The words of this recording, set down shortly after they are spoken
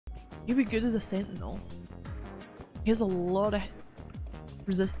He'd be good as a sentinel. He has a lot of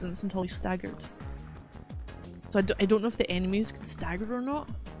resistance until he's staggered. So I don't know if the enemies can stagger or not.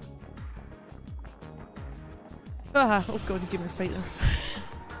 Ah, oh god, he gave me a fight there.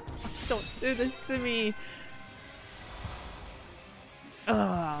 Don't do this to me!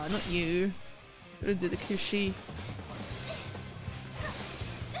 Ah, not you. I'm gonna do the Kushi.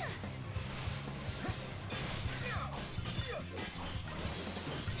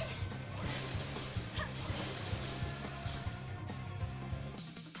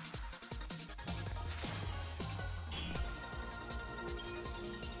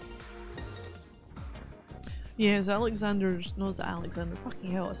 Yeah, so Alexander's no, it's Alexander.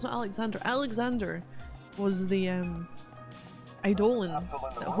 Fucking hell, it's not Alexander. Alexander was the Eidolon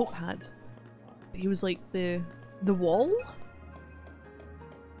that Hope had. He was like the wall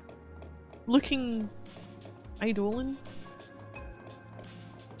looking Eidolon.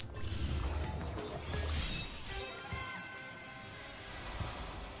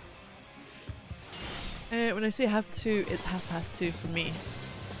 When I say have to, it's 2:30 for me.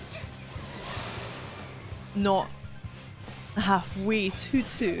 Not halfway to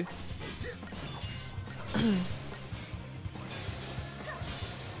 2.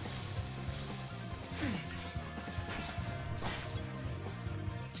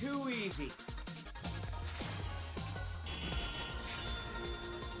 Too easy.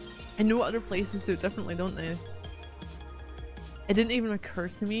 I know other places do it differently, don't they? It didn't even occur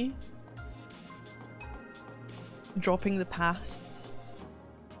to me. Dropping the past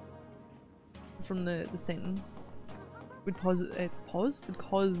from the sentence would would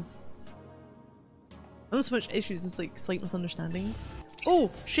cause not so much issues as like slight misunderstandings.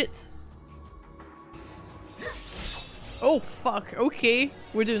 Oh shit! Oh fuck, okay,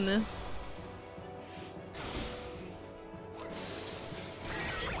 we're doing this.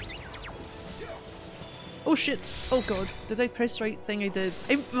 Oh shit, oh god, did I press the right thing? I did.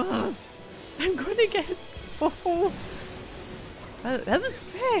 I'm gonna get so... That was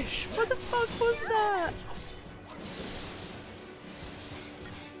fish! What the fuck was that?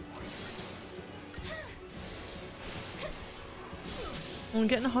 I'm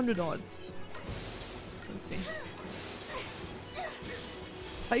getting 100 odds. Let's see.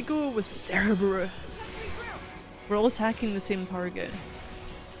 If I go with Cerberus, we're all attacking the same target.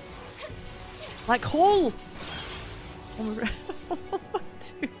 Black hole! Oh my god.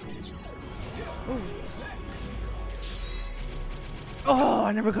 Dude. Oh. Oh,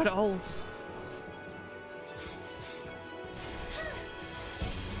 I never got it all.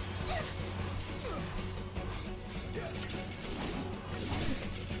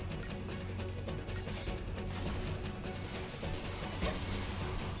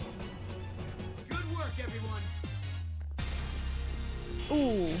 Good work, everyone.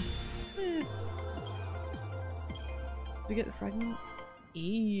 Oh. Did you get the fragment?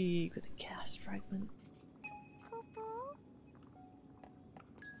 Eee, got the cast fragment.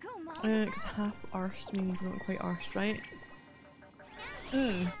 Because half arsed means not quite arsed, right?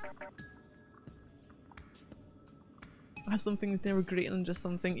 I have something that's never greater than just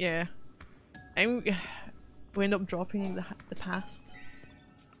something, yeah. We end up dropping the past.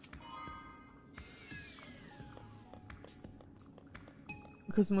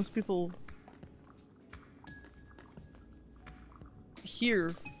 Because most people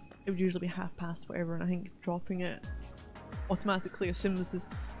here, it would usually be half past whatever, and I think dropping it automatically assumes the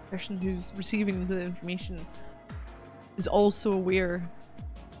person who's receiving the information is also aware.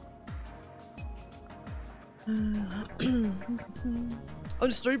 Oh,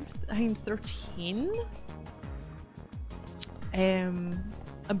 the story behind 13?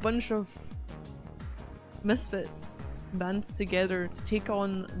 A bunch of misfits banded together to take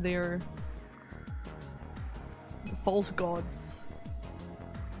on their false gods.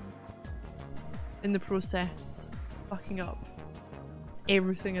 In the process, fucking up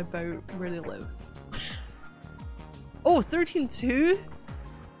everything about where they live. Oh, 13-2?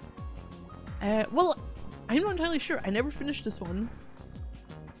 Well, I'm not entirely sure. I never finished this one.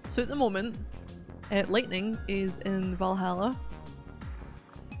 So at the moment, Lightning is in Valhalla.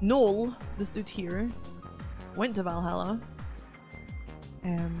 Noel, this dude here, went to Valhalla.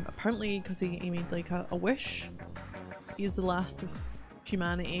 Apparently because he made like a wish. He's the last of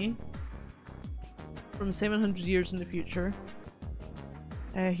humanity. From 700 years in the future.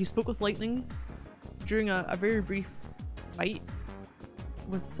 He spoke with Lightning during a very brief fight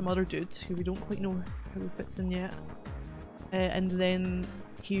with some other dudes who we don't quite know how he fits in yet. And then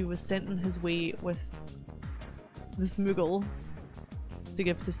he was sent on his way with this Moogle to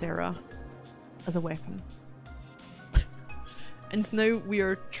give to Sarah as a weapon. And now we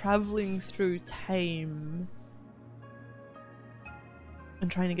are traveling through time and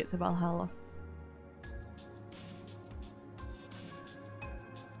trying to get to Valhalla.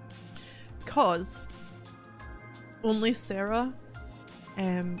 Because only Sarah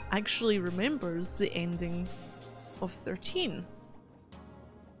actually remembers the ending of 13.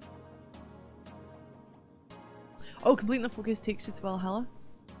 Oh, completing the focus takes you to Valhalla?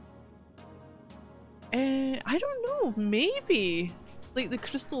 I don't know, maybe. Like the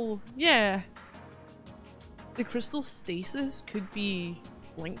crystal, yeah. The crystal stasis could be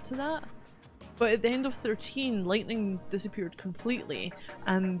linked to that. But at the end of 13, lightning disappeared completely,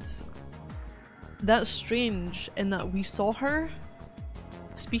 and that's strange in that we saw her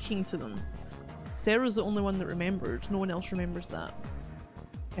speaking to them. Sarah's the only one that remembered, no one else remembers that.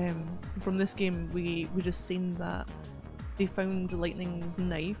 From this game we just seen that they found Lightning's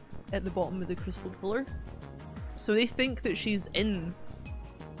knife at the bottom of the crystal pillar. So they think that she's in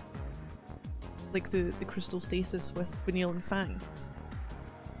like the crystal stasis with Vanille and Fang.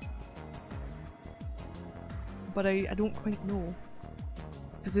 But I don't quite know.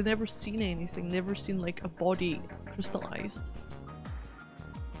 Because they've never seen anything, never seen like a body crystallized.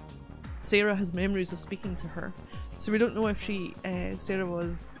 Sarah has memories of speaking to her. So we don't know if she, Sarah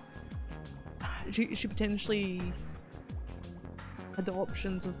was, she potentially had the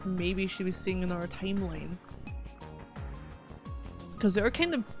options of maybe she was seeing in our timeline. Because they are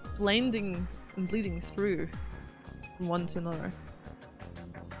kind of blending and bleeding through from one to another.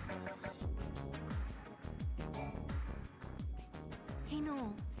 Hey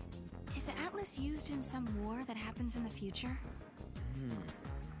Noel, is the Atlas used in some war that happens in the future?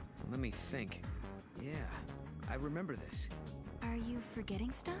 Let me think. Yeah, I remember this. Are you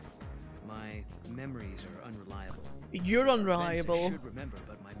forgetting stuff? My memories are unreliable. You're unreliable. Events I should remember,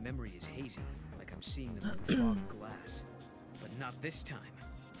 but my memory is hazy, like I'm seeing them through fogged glass. But not this time.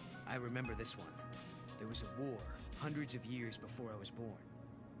 I remember this one. There was a war, hundreds of years before I was born.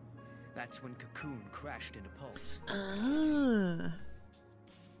 That's when Cocoon crashed into Pulse. Ah.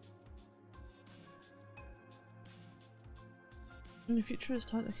 In the future, it's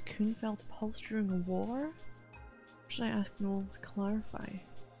taught that Cocoon fell to Pulse during a war? Or should I ask Noel to clarify?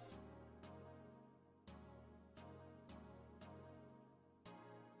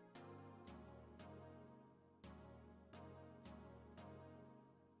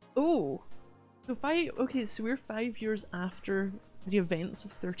 Oh! So okay, so we're 5 years after the events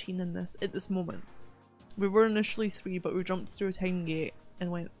of 13 in this, at this moment. We were initially 3, but we jumped through a time gate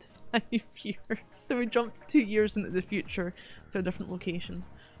and went to 5 years. So we jumped 2 years into the future to a different location.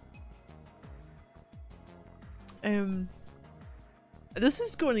 This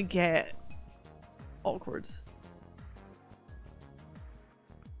is going to get awkward.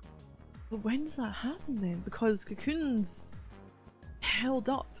 But when does that happen then? Because Cocoon's held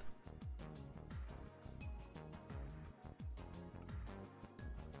up.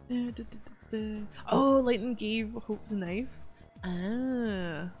 Oh, Lightning gave Hope the knife.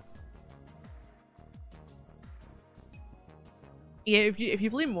 Ah. Yeah, if you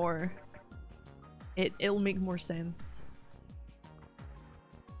play more, it'll make more sense.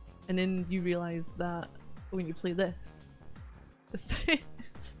 And then you realize that when you play this,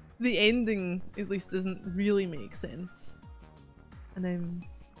 the ending at least doesn't really make sense. And then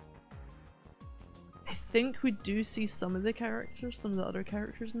I think we do see some of the characters, some of the other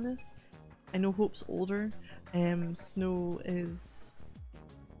characters in this. I know Hope's older. Snow is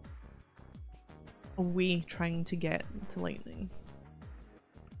away trying to get to Lightning.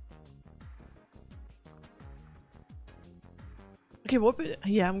 Okay, what about—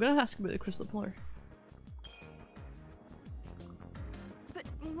 yeah, I'm gonna ask about the Crystal Pillar. But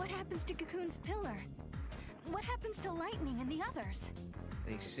what happens to Cocoon's pillar? What happens to Lightning and the others?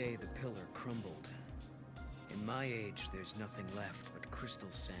 They say the pillar crumbled. In my age, there's nothing left but crystal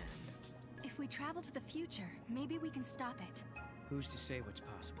sand. If we travel to the future, maybe we can stop it. Who's to say what's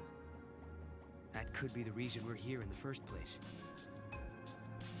possible? That could be the reason we're here in the first place.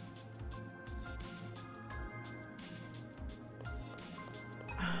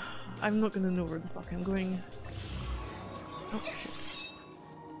 I'm not gonna know where the fuck I'm going. Oh shit.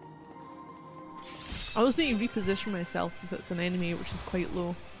 I just need to reposition myself if it's an enemy, which is quite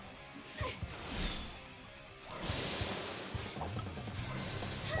low.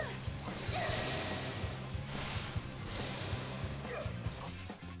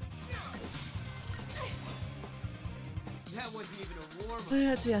 That wasn't even a warm-up. I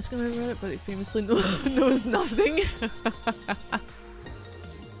had to ask him about it, but he famously knows nothing.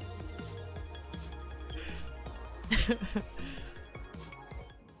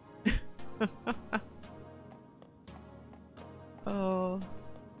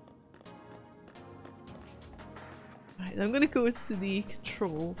 Right, I'm gonna go to the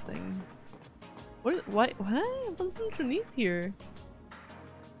control thing. What? What's underneath here?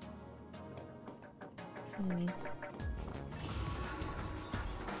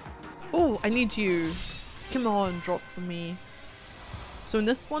 Oh, I need you. Come on, drop for me. So in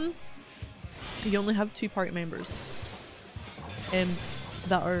this one, you only have 2 party members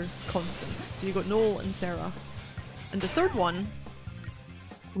that are constant. So you got Noel and Sarah. And the third one,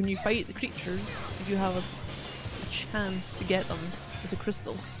 when you fight the creatures, you have a chance to get them as a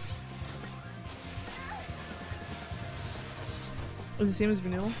crystal. It's the same as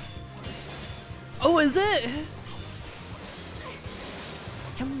vanilla. Oh, is it?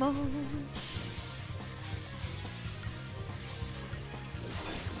 Come on.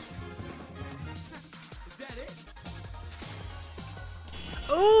 Is that it?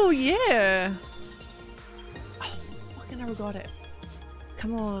 Oh, yeah. Oh, fucking never got it.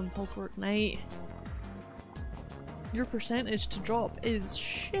 Come on, Pulse Work Knight. Your percentage to drop is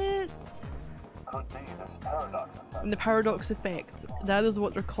shit. And the paradox effect, that is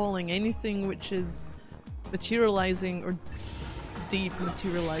what they're calling anything which is materializing or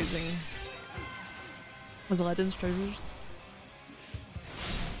dematerializing. Was Aladdin's trousers?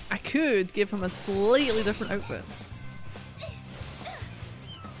 I could give him a slightly different outfit.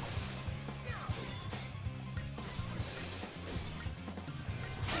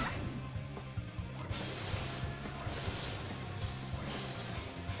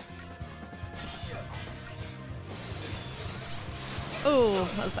 Oh,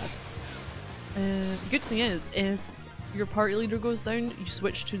 that was bad. The good thing is, if your party leader goes down, you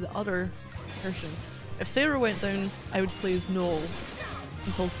switch to the other person. If Sarah went down, I would play as Noel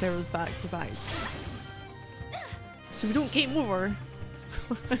until Sarah's back revived. So we don't game over.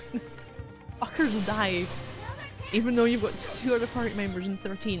 Fuckers die. Even though you've got 2 other party members in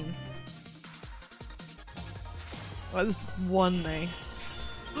 13. Oh, this is one nice.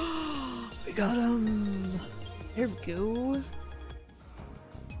 We got him! There we go.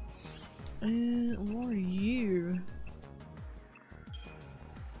 What are you?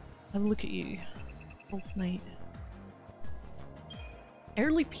 Have a look at you. Pulse Knight.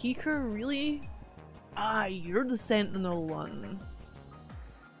 Early Peeker, really? Ah, you're the Sentinel one.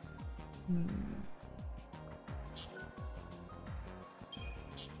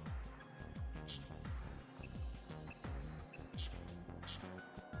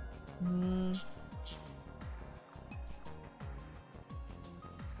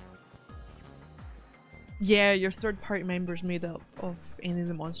 Yeah, your third party member is made up of any of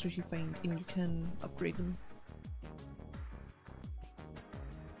the monsters you find and you can upgrade them.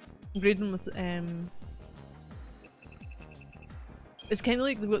 Upgrade them with it's kind of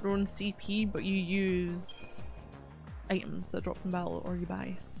like they've got their own CP, but you use items that drop from battle or you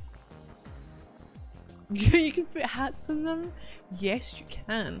buy. You can put hats in them? Yes, you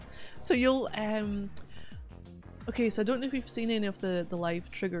can. So you'll okay, so I don't know if you've seen any of the live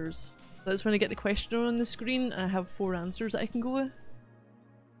triggers. That's when I get the question on the screen and I have 4 answers that I can go with.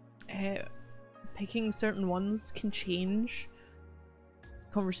 Picking certain ones can change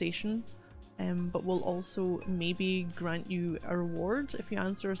conversation, but will also maybe grant you a reward if you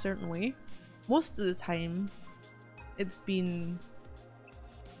answer a certain way. Most of the time, it's been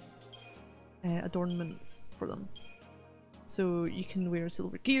adornments for them. So you can wear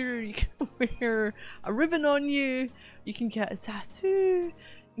silver gear, you can wear a ribbon on you, you can get a tattoo, you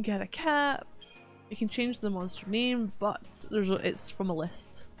can get a cap, you can change the monster name, but it's from a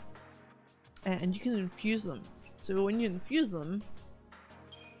list. And you can infuse them. So when you infuse them,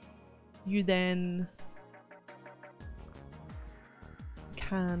 you then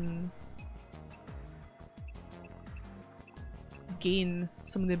can gain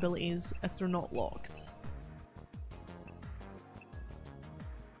some of the abilities if they're not locked.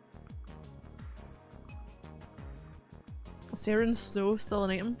 Siren Snow still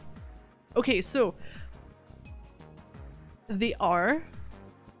an item? Okay, so they are,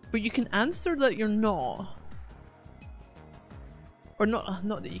 but you can answer that you're not. Or not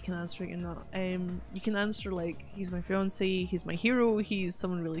that you can answer it, you're not. You can answer like, he's my fiance, he's my hero, he's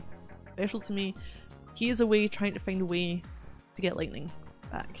someone really special to me. He is away trying to find a way to get lightning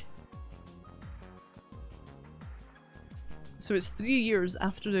back. So it's 3 years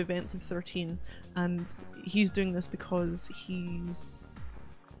after the events of 13, and he's doing this because he's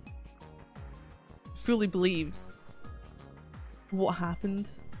fully believes what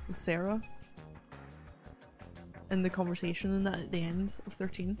happened with Sarah in the conversation and that at the end of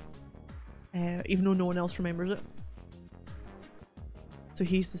 13, even though no one else remembers it. So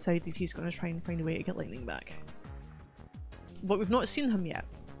he's decided he's going to try and find a way to get lightning back. But we've not seen him yet.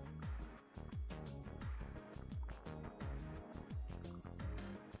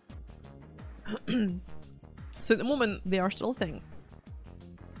 So at the moment, they are still a thing.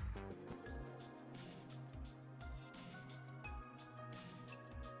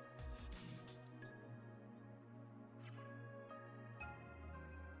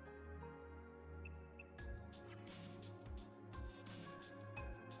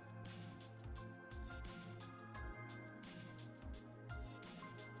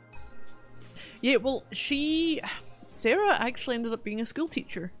 Yeah, well, Sarah actually ended up being a school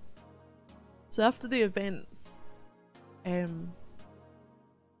teacher. So after the events, they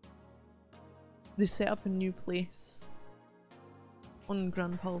set up a new place on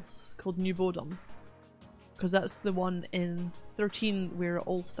Grand Pulse called New Bodom. Because that's the one in 13 where it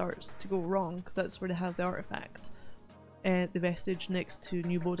all starts to go wrong, because that's where they have the artifact, the vestige next to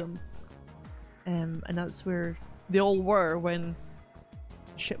New Bodom. And that's where they all were when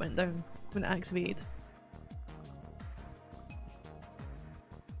shit went down, when it activated.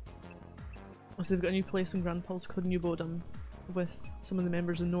 So they've got a new place in Grand Pulse called New Bodom with some of the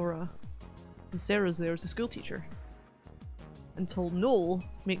members of Nora. And Sarah's there as a school teacher. Until Noel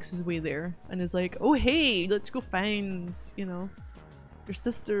makes his way there and is like, oh hey, let's go find, you know, your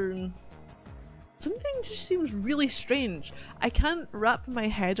sister. And something just seems really strange. I can't wrap my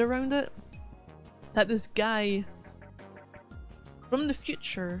head around it. That this guy from the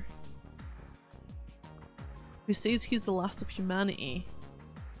future who says he's the last of humanity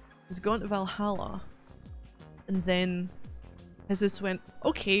has gone to Valhalla and then has just went,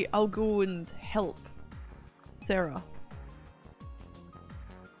 okay, I'll go and help Sarah.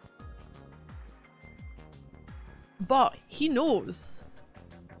 But he knows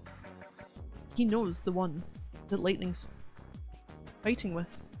the one that Lightning's fighting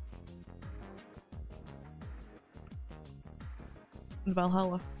with in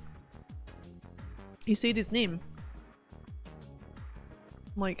Valhalla. He said his name.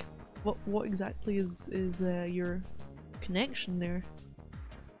 I'm like, what exactly is your connection there?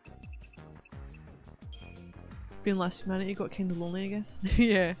 Being last humanity got kind of lonely, I guess.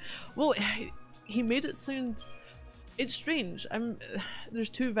 Yeah. Well, he made it sound. It's strange.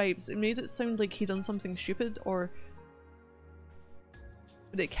 There's two vibes. It made it sound like he done something stupid, but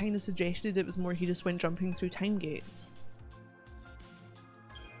it kind of suggested it was more he just went jumping through time gates.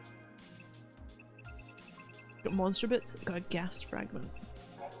 Got monster bits. Got a ghast fragment.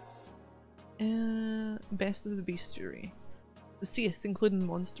 Best of the bestiary. The Seath, including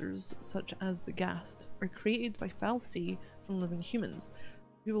monsters such as the Ghast, are created by fal'Cie from living humans.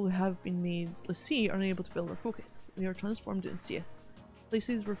 People who have been made l'Cie are unable to fill their focus. They are transformed into Seath.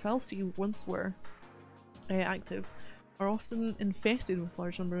 Places where fal'Cie once were active are often infested with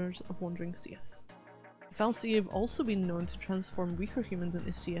large numbers of wandering Seath. fal'Cie have also been known to transform weaker humans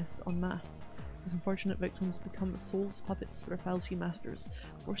into Seath en masse. These unfortunate victims become soulless puppets for fal'Cie masters,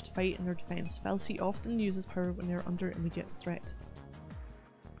 forced to fight in their defense. fal'Cie often uses power when they are under immediate threat.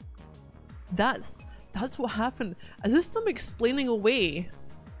 That's what happened. Is this them explaining away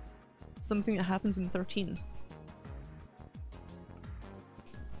something that happens in 13?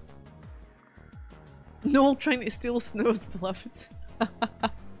 Noel trying to steal Snow's beloved.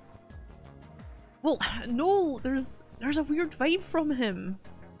 Well, Noel, there's a weird vibe from him.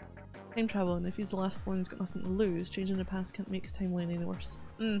 Time travel, and if he's the last one, he's got nothing to lose. Changing the past can't make his timeline any worse.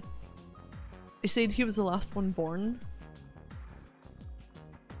 He said he was the last one born,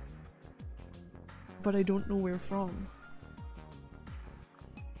 but I don't know where from.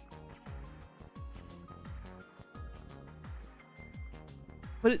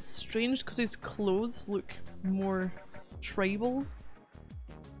 But it's strange because his clothes look more tribal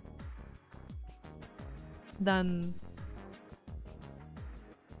than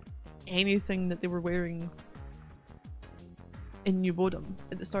anything that they were wearing in New Bodom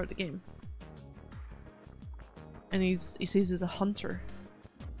at the start of the game. And he says he's a hunter.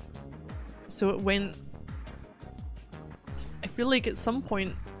 So it went... I feel like at some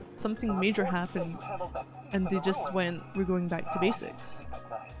point something major happened and they just went, we're going back to basics.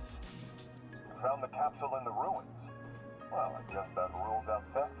 Found the capsule in the ruins. Well, I guess that rules out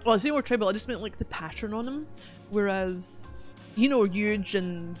theft. Well, I say more tribal, I just meant like the pattern on him. Whereas, you know,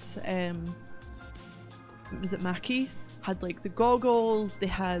 Yuge and was it Maki? Had like the goggles, they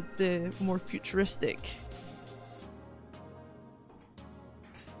had the more futuristic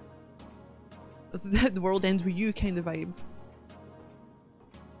the world ends with you kind of vibe.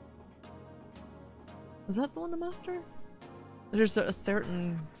 Is that the one I'm after? There's a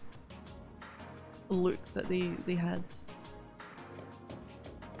certain look that they had.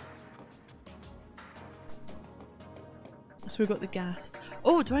 So we got the ghast.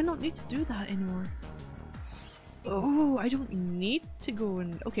 Oh, do I not need to do that anymore? Oh, I don't need to go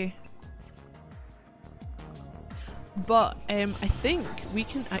and... Okay. But I think we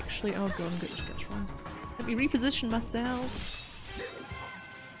can actually, oh god, I'm getting sketch wrong. Let me reposition myself.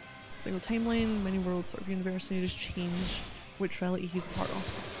 Single timeline, many worlds, sort of universe, and you just change which reality he's a part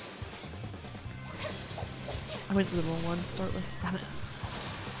of. I went to the wrong one to start with, damn it.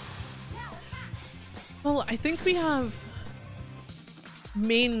 Well, I think we have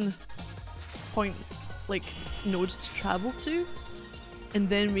main points, like nodes to travel to, and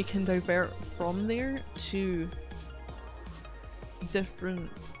then we can divert from there to different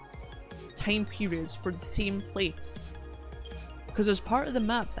time periods for the same place. Because there's part of the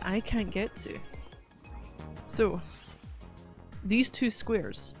map that I can't get to. So, these two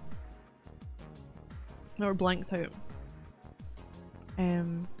squares are blanked out.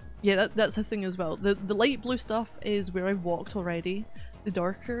 Yeah, that's a thing as well. The light blue stuff is where I've walked already. The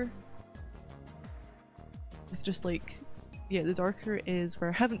darker, it's just like, yeah, the darker is where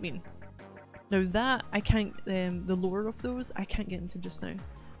I haven't been. Now that I can't, the lower of those, I can't get into just now.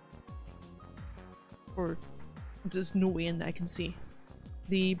 Or there's no way in that I can see.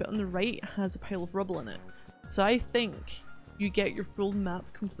 The bit on the right has a pile of rubble in it. So I think you get your full map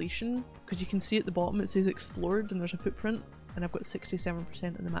completion, because you can see at the bottom it says explored and there's a footprint, and I've got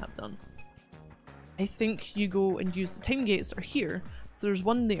 67% of the map done. I think you go and use the time gates that are here. So there's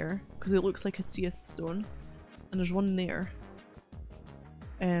one there, because it looks like a Seath stone, and there's one there,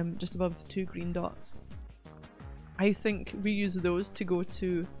 just above the two green dots. I think we use those to go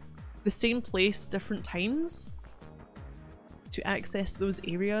to the same place different times to access those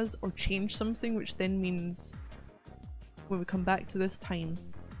areas or change something, which then means when we come back to this time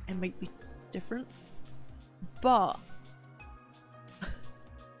it might be different. But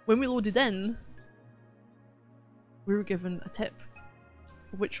when we loaded in, we were given a tip,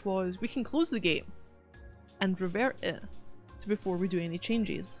 which was we can close the gate and revert it to before we do any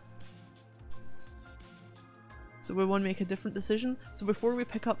changes. So we want to make a different decision. So before we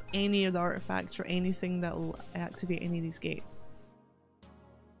pick up any of the artifacts or anything that will activate any of these gates.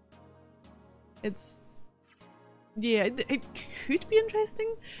 It's... yeah, it could be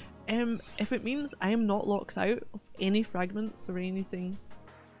interesting. If it means I am not locked out of any fragments or anything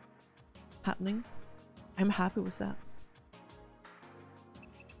happening, I'm happy with that.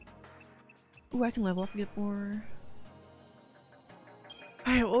 Oh, I can level up and get more.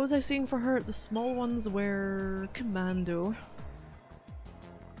 Alright, what was I saying for her? The small ones were commando.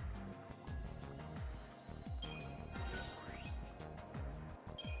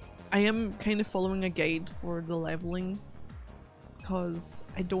 I am kind of following a guide for the leveling, because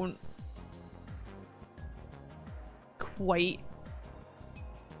I don't quite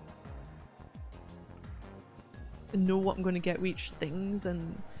know what I'm going to get with each things,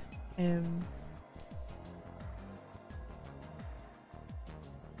 and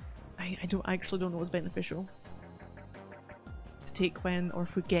I don't know what's beneficial to take when, or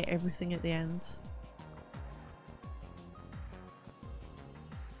forget everything at the end.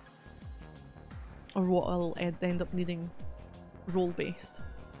 Or what I'll end up needing role-based.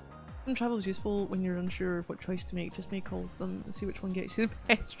 Time travel is useful when you're unsure of what choice to make. Just make all of them and see which one gets you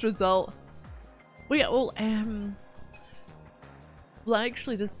the best result. Well, yeah, well, I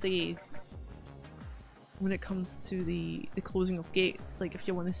actually does say when it comes to the closing of gates, it's like if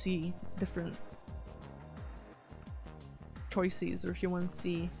you want to see different choices, or if you want to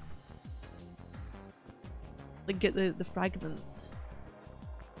see, like, get the fragments.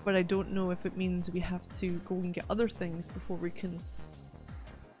 But I don't know if it means we have to go and get other things before we can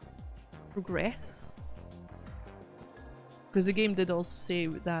progress. Because the game did also say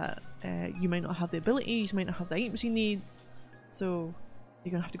that you might not have the abilities, you might not have the items you need, so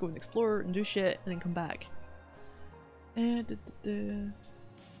you're gonna have to go and explore and do shit and then come back.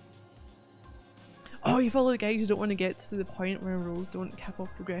 Oh, you follow the guides, you don't want to get to the point where rules don't cap off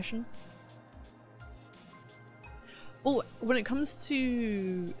progression. Well, when it comes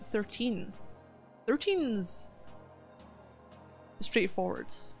to 13, 13's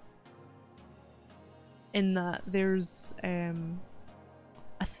straightforward in that there's a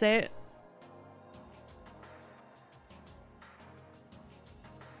set.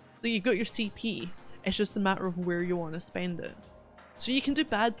 You've got your CP, it's just a matter of where you want to spend it. So you can do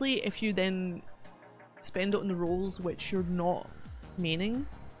badly if you then spend it on the roles which you're not maining.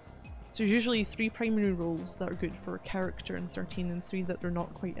 So there's usually 3 primary roles that are good for a character in 13 and 3 that they're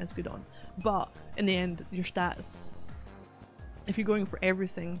not quite as good on. But in the end, your stats, if you're going for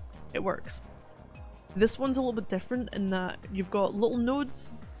everything, it works. This one's a little bit different in that you've got little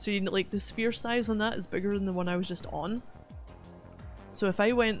nodes, so you like the sphere size on that is bigger than the one I was just on. So if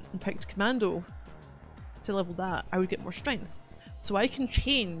I went and picked commando to level that, I would get more strength. So I can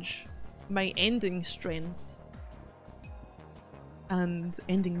change my ending strength and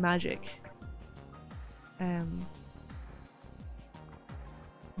ending magic.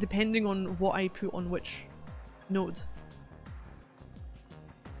 Depending on what I put on which node.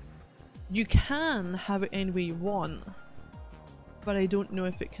 You can have it any way you want, but I don't know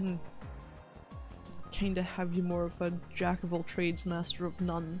if it can kind of have you more of a jack of all trades, master of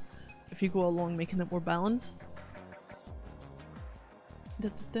none if you go along making it more balanced. Da,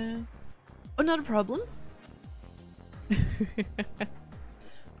 da, da. Oh, not a problem.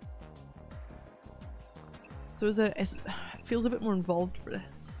 So it feels a bit more involved for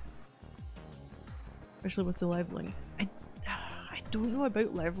this, especially with the leveling. I don't know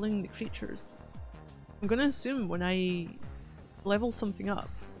about leveling the creatures. I'm gonna assume when I level something up,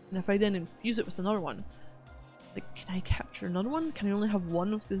 and if I then infuse it with another one, like, can I capture another one? Can I only have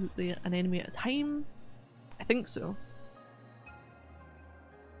one of an enemy at a time? I think so.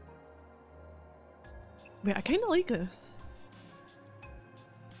 Wait, I kind of like this.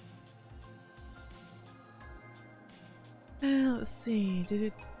 Let's see.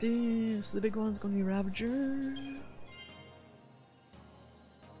 So the big one's gonna be Ravager.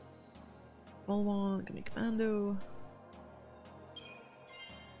 Small one gonna be Commando.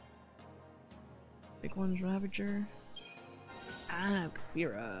 Big one's Ravager. Ah,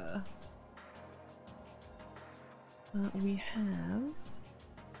 Kavira. We have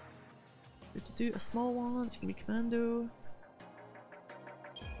to do a small one. It's gonna be Commando.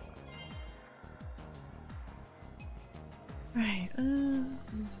 Right,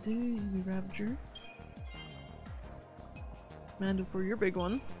 let's do the Ravager. Commando for your big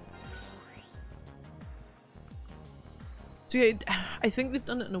one. So yeah, I think they've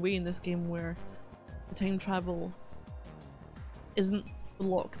done it in a way in this game where the time travel isn't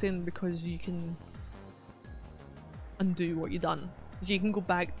locked in because you can undo what you've done. So you can go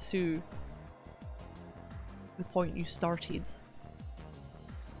back to the point you started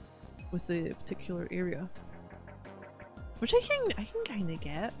with the particular area. Which I can kind of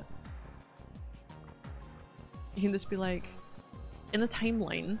get. You can just be like, in a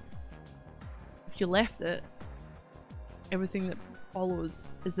timeline, if you left it, everything that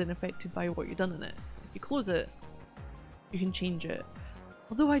follows is then affected by what you've done in it. If you close it, you can change it.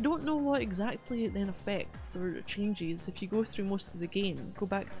 Although I don't know what exactly it then affects or changes. If you go through most of the game, go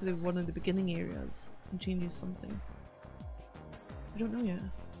back to one of the beginning areas and changes something. I don't know yet.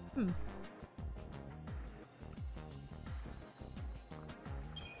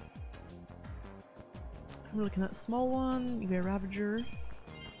 We're looking at a small one, you get a Ravager.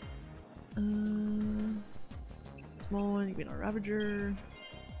 Small one, you get a Ravager.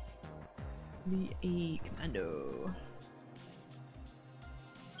 Be a Commando.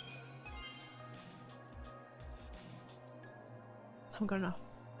 Haven't got enough.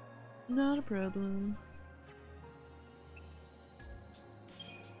 Not a problem.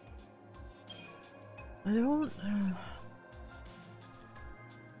 I don't.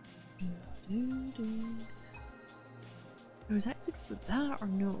 Was that good for that or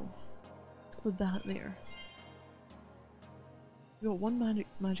no? Let's put that there. We got one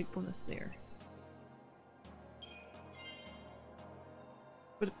magic bonus there.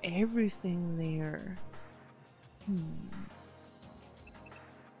 But everything there.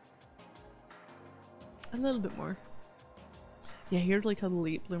 A little bit more. Yeah, you're like a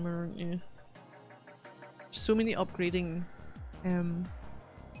late bloomer, aren't you? So many upgrading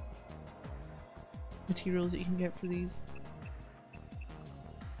materials that you can get for these.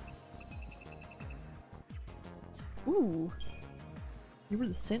 Ooh! You were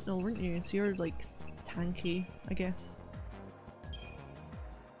the Sentinel, weren't you? So you're like tanky, I guess.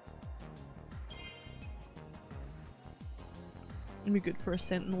 It'd be good for a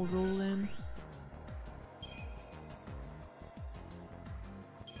Sentinel role then.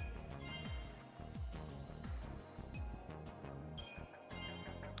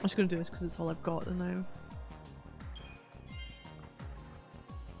 I'm just gonna do this because it's all I've got now.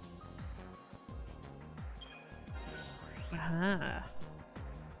 Aha.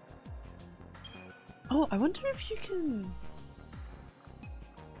 Oh, I wonder if you can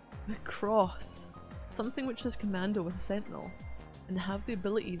cross something which is Commando with a Sentinel and have the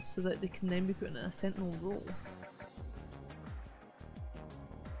abilities so that they can then be put in a Sentinel role.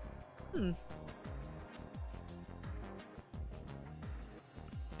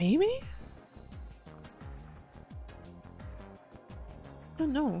 Maybe? I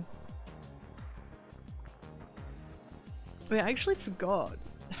don't know. Wait, I actually forgot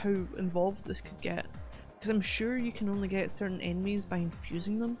how involved this could get. Because I'm sure you can only get certain enemies by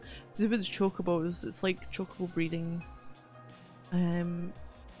infusing them. So with chocobos, it's like chocobo breeding. And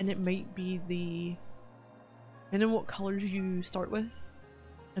it might be the depending on what colours you start with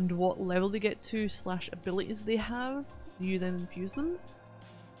and what level they get to / abilities they have, you then infuse them.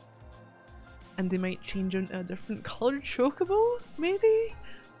 And they might change into a different coloured chocobo, maybe?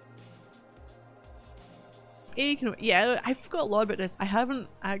 Yeah, I forgot a lot about this. I haven't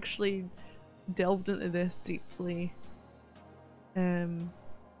actually delved into this deeply since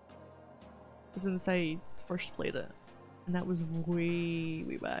I first played it, and that was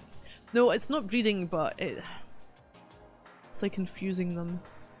way back. No, it's not breeding, but it's like infusing them,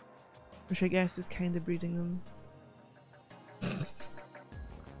 which I guess is kind of breeding them.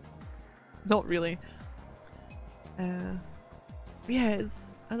 Not really. Yeah,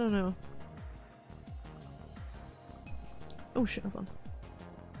 it's, I don't know. Oh shit, hold on.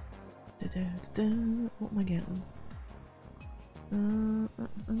 What am I getting?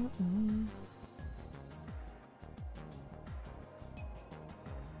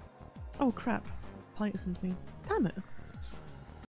 Oh crap. Applying something. Damn it.